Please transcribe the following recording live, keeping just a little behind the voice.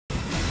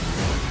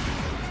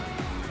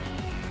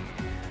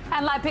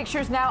And live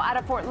pictures now out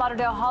of Fort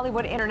Lauderdale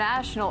Hollywood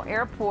International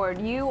Airport.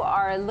 You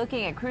are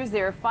looking at crews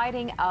there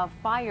fighting a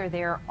fire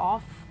there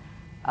off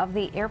of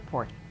the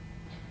airport.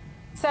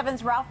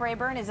 7's Ralph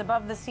Rayburn is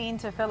above the scene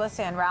to fill us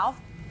in. Ralph?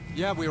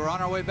 Yeah, we were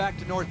on our way back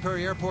to North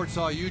Perry Airport,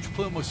 saw a huge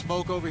plume of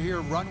smoke over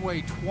here,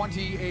 runway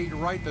 28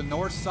 right, the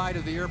north side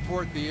of the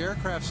airport. The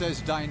aircraft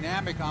says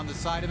dynamic on the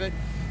side of it.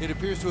 It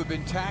appears to have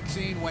been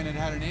taxiing when it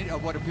had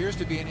what appears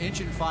to be an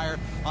engine fire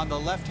on the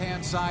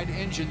left-hand side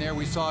engine there.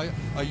 We saw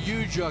a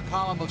huge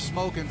column of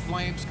smoke and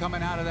flames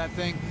coming out of that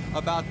thing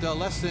about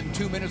less than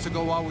 2 minutes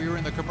ago while we were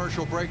in the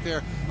commercial break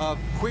there.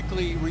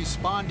 Quickly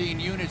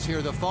responding units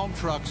here, the foam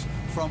trucks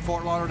from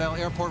Fort Lauderdale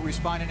Airport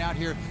responding out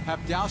here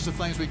have doused the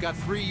flames. We've got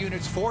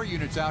 4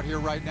 units out here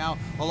right now,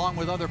 along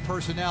with other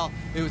personnel.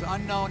 It was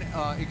unknown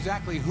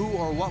exactly who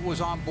or what was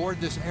on board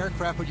this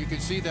aircraft, but you can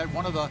see that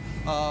one of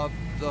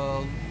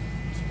the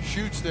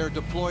chutes there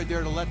deployed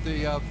there to let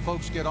the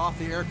folks get off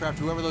the aircraft,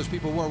 whoever those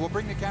people were. We'll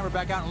bring the camera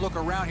back out and look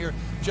around here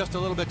just a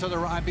little bit to the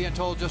right. I'm being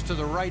told just to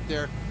the right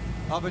there,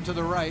 up and to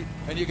the right,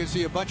 and you can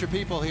see a bunch of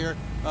people here,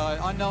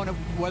 unknown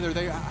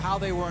whether how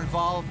they were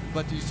involved,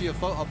 but you see a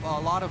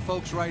lot of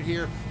folks right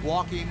here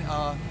walking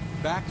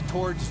back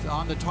towards,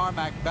 on the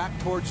tarmac, back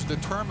towards the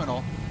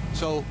terminal.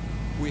 So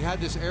we had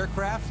this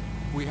aircraft,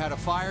 we had a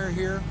fire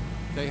here.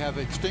 They have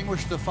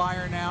extinguished the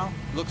fire now.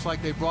 Looks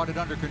like they brought it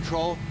under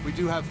control. We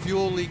do have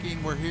fuel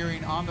leaking, we're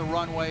hearing, on the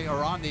runway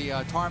or on the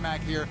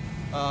tarmac here.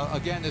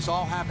 Again, this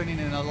all happening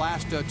in the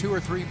last 2 or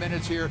 3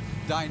 minutes here.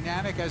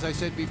 Dynamic, as I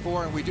said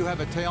before, and we do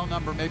have a tail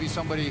number. Maybe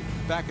somebody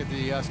back at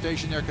the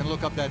station there can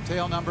look up that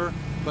tail number,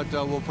 but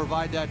we'll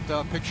provide that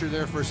picture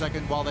there for a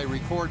second while they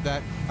record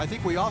that. I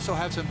think we also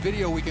have some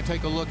video we can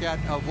take a look at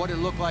of what it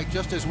looked like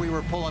just as we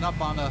were pulling up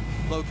on the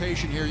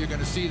location here. You're going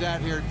to see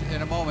that here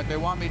in a moment. They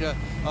want me to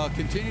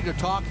continue to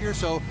talk here,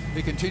 so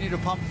they continue to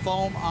pump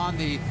foam on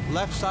the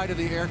left side of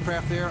the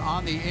aircraft there,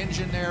 on the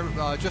engine there,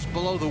 just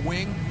below the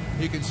wing.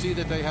 You can see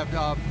that they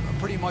have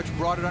pretty much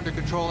brought it under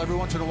control. Every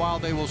once in a while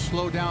they will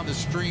slow down the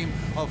stream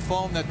of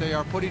foam that they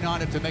are putting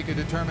on it to make a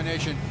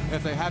determination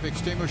if they have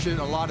extinguished it.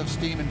 A lot of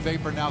steam and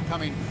vapor now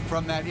coming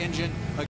from that engine.